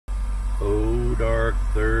Dark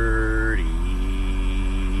 30.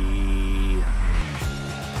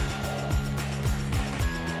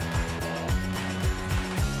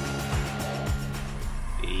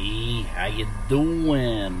 Hey, how you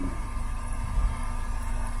doing?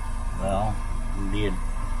 Well, the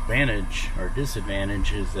advantage or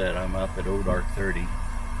disadvantage is that I'm up at Dark 30.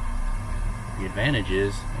 The advantage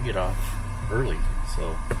is I get off early,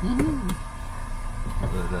 so but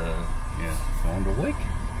yeah, going to Wick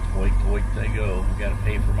they go. I gotta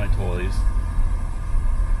pay for my toys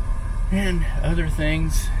and other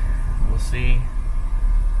things. We'll see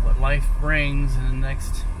what life brings in the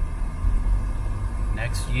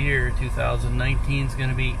next year. 2019 is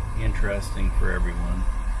gonna be interesting for everyone.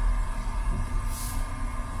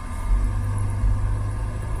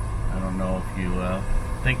 I don't know if you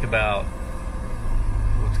think about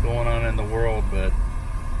what's going on in the world, but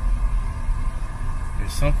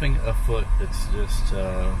there's something afoot that's just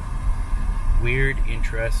weird,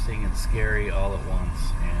 interesting, and scary all at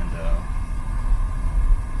once, and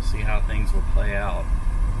see how things will play out.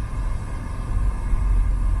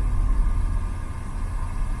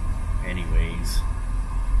 Anyways,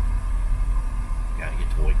 got your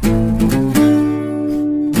toy.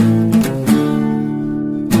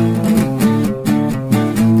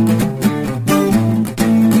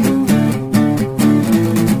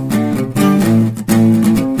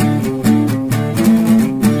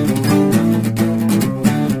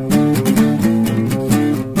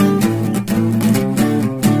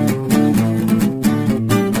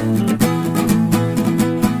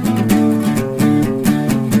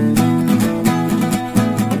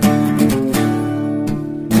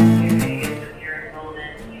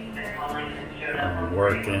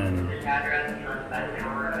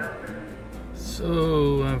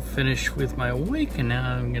 So I'm finished with my wake, and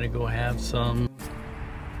now I'm gonna go have some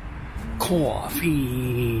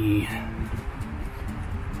coffee.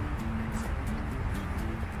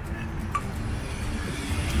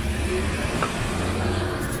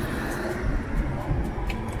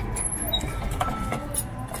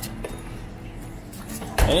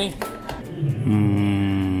 Hey,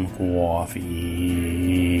 coffee.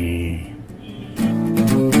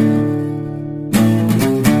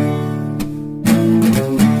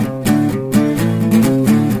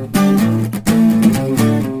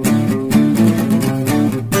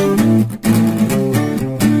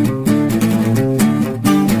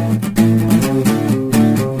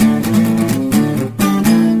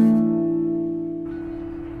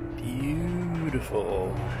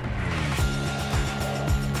 Beautiful.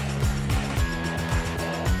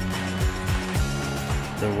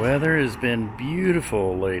 The weather has been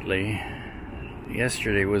beautiful lately.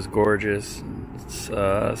 Yesterday was gorgeous.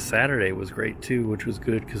 Saturday was great too, which was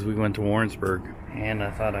good because we went to Warrensburg. And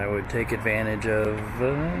I thought I would take advantage of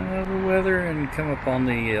the weather and come up on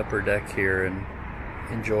the upper deck here and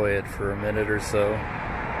enjoy it for a minute or so.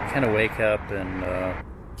 Kind of wake up and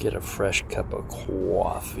get a fresh cup of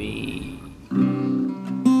coffee.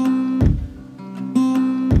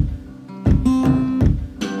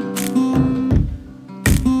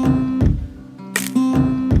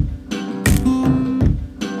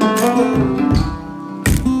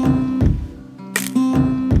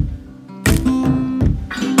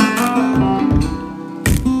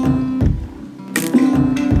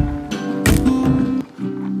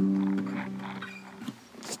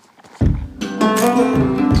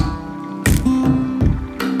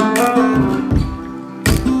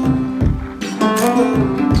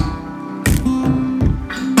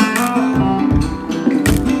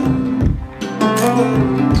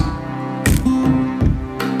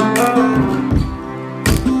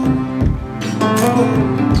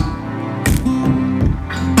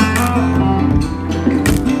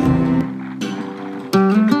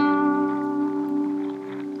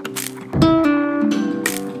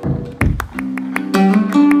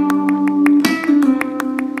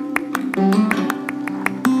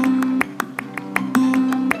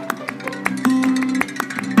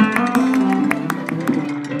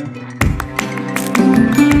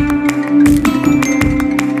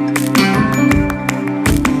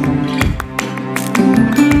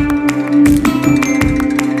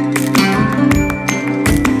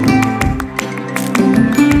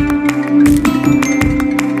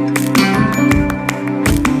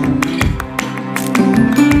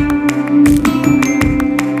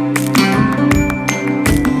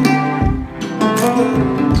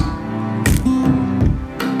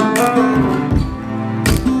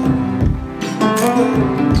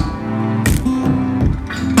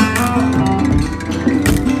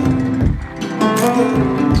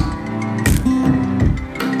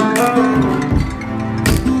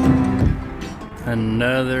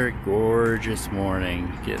 Another gorgeous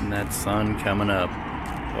morning, getting that sun coming up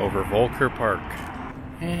over Volker Park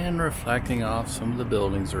and reflecting off some of the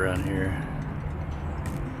buildings around here.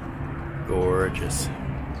 Gorgeous.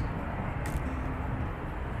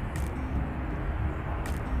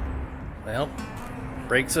 Well,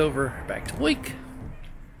 break's over, back to week.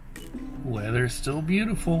 Weather's still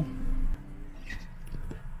beautiful.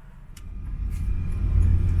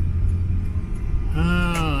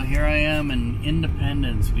 Oh, here I am in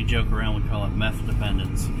Independence. We joke around, we call it meth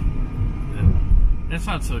dependence. That's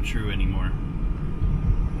not so true anymore.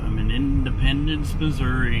 I'm in Independence,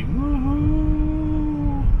 Missouri.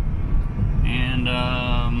 Woohoo! And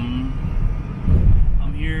I'm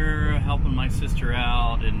here helping my sister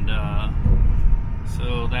out, and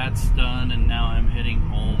so that's done, and now I'm heading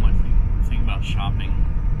home. I'm thinking about shopping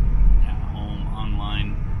at home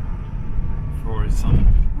online for some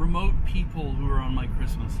remote people who are on my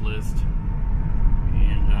Christmas list.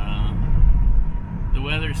 And the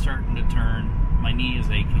weather's starting to turn. My knee is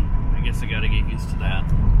aching. I guess I gotta get used to that.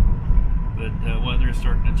 But the weather's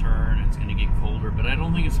starting to turn. It's gonna get colder, but I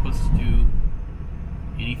don't think it's supposed to do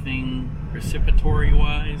anything precipitory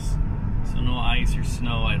wise. So no ice or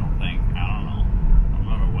snow, I don't think. I don't know. I'm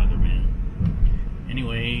not a weatherman.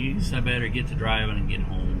 Anyways, I better get to driving and get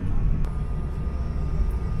home.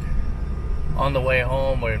 On the way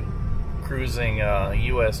home, we're cruising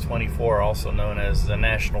US 24, also known as the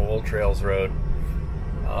National Old Trails Road.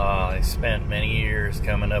 I spent many years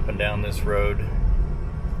coming up and down this road.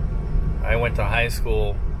 I went to high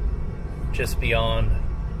school just beyond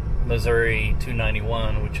Missouri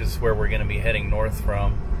 291, which is where we're going to be heading north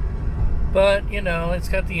from. But, you know, it's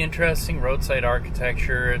got the interesting roadside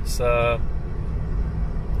architecture. It's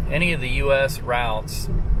any of the US routes,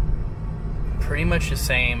 pretty much the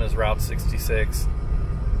same as Route 66.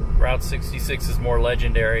 Route 66 is more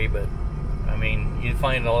legendary, but I mean, you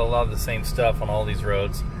find a lot of the same stuff on all these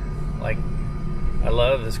roads. Like, I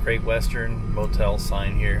love this Great Western Motel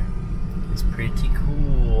sign here. It's pretty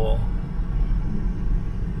cool.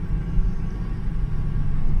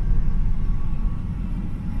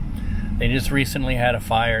 They just recently had a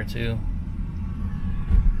fire too.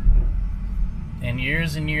 And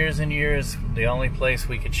years and years and years, the only place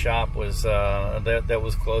we could shop was that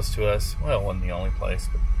was close to us. Well, it wasn't the only place,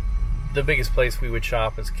 but the biggest place we would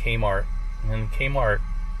shop is Kmart. And Kmart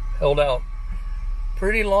held out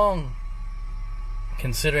pretty long,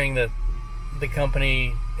 considering that the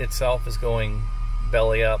company itself is going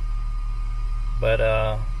belly up. But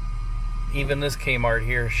even this Kmart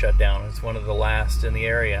here shut down. It's one of the last in the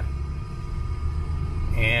area.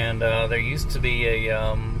 And there used to be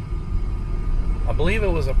a I believe it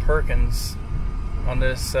was a Perkins on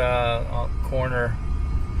this corner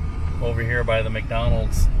over here by the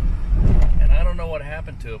McDonald's, and I don't know what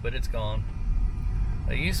happened to it, but it's gone.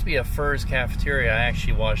 There used to be a Furr's Cafeteria. I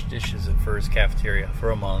actually washed dishes at Furr's Cafeteria for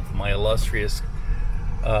a month, my illustrious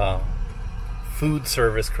food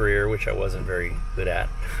service career, which I wasn't very good at.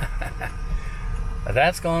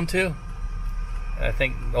 That's gone too. I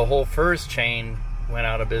think the whole Furr's chain went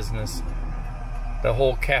out of business. The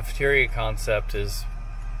whole cafeteria concept is,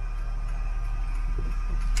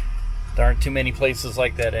 there aren't too many places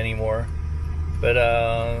like that anymore. But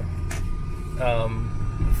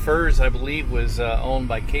Furr's, I believe, was owned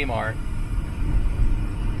by Kmart.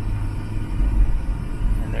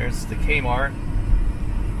 And there's the Kmart.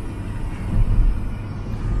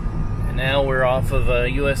 And now we're off of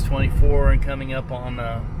US 24 and coming up on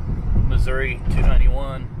Missouri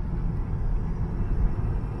 291.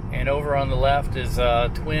 And over on the left is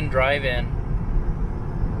Twin Drive-In.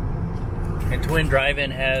 And Twin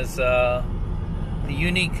Drive-In has the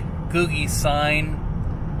unique Googie sign.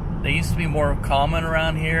 They used to be more common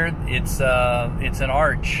around here. It's an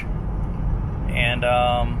arch, and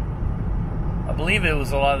I believe it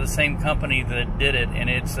was a lot of the same company that did it. And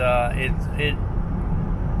it's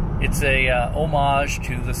a homage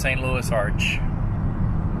to the St. Louis Arch.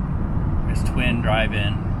 There's Twin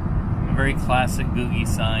Drive-In. A very classic Googie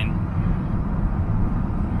sign.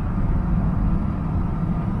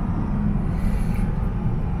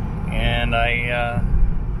 And I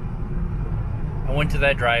went to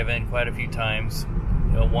that drive-in quite a few times.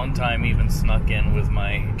 One time even snuck in with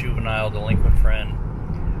my juvenile delinquent friend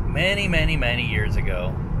many, many, many years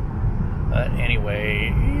ago. But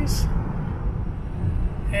anyways,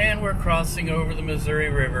 and we're crossing over the Missouri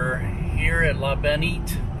River here at La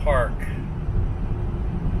Benite Park.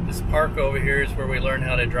 This park over here is where we learn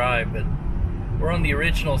how to drive, but we're on the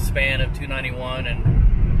original span of 291, and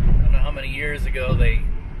I don't know how many years ago they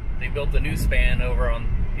built the new span over on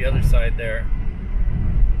the other side there.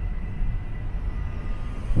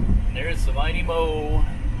 And there's the Mighty Mo.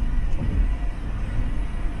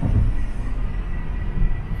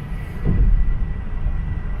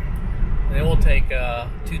 Then we'll take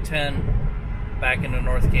 210 back into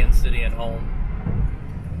North Kansas City and home.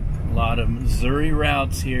 A lot of Missouri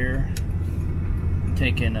routes here.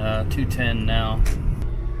 Taking 210 now.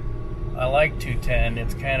 I like 210.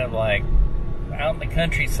 It's kind of like out in the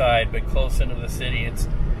countryside but close into the city.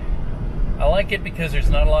 I like it because there's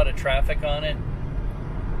not a lot of traffic on it,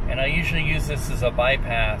 and I usually use this as a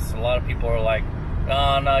bypass. A lot of people are like,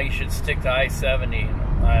 oh no, you should stick to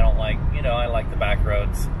I-70. I don't like, I like the back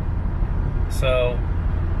roads. So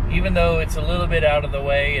even though it's a little bit out of the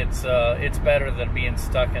way, it's better than being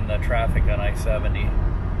stuck in the traffic on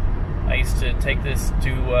I-70. I used to take this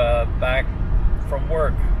to back from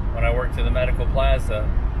work when I worked at the Medical Plaza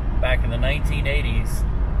back in the 1980s.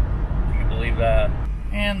 If you can believe that.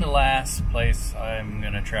 And the last place I'm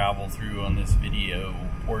going to travel through on this video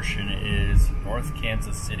portion is North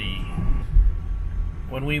Kansas City.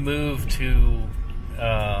 When we moved to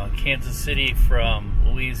Kansas City from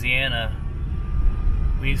Louisiana,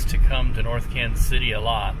 we used to come to North Kansas City a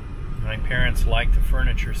lot. My parents liked the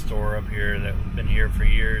furniture store up here that had been here for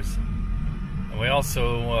years. And we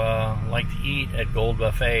also like to eat at Gold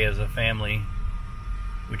Buffet as a family,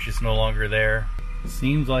 which is no longer there.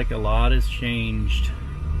 Seems like a lot has changed.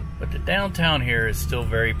 But the downtown here is still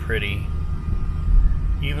very pretty.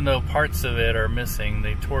 Even though parts of it are missing,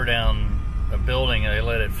 they tore down a building and they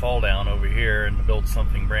let it fall down over here and built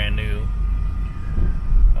something brand new.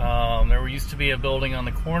 There used to be a building on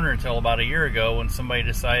the corner until about a year ago when somebody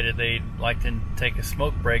decided they'd like to take a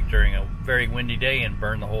smoke break during a very windy day and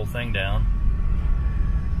burn the whole thing down.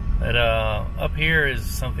 But up here is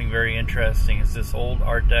something very interesting. It's this old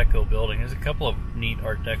Art Deco building. There's a couple of neat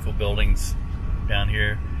Art Deco buildings down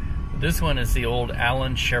here. But this one is the old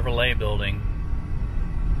Allen Chevrolet building.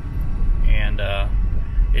 And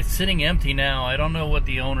it's sitting empty now. I don't know what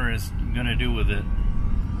the owner is going to do with it.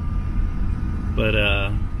 But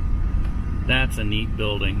that's a neat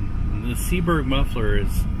building. The Seeburg Muffler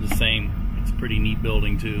is the same. It's a pretty neat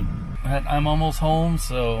building too. But I'm almost home,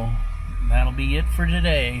 so that'll be it for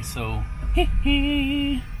today. So, hee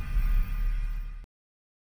hee.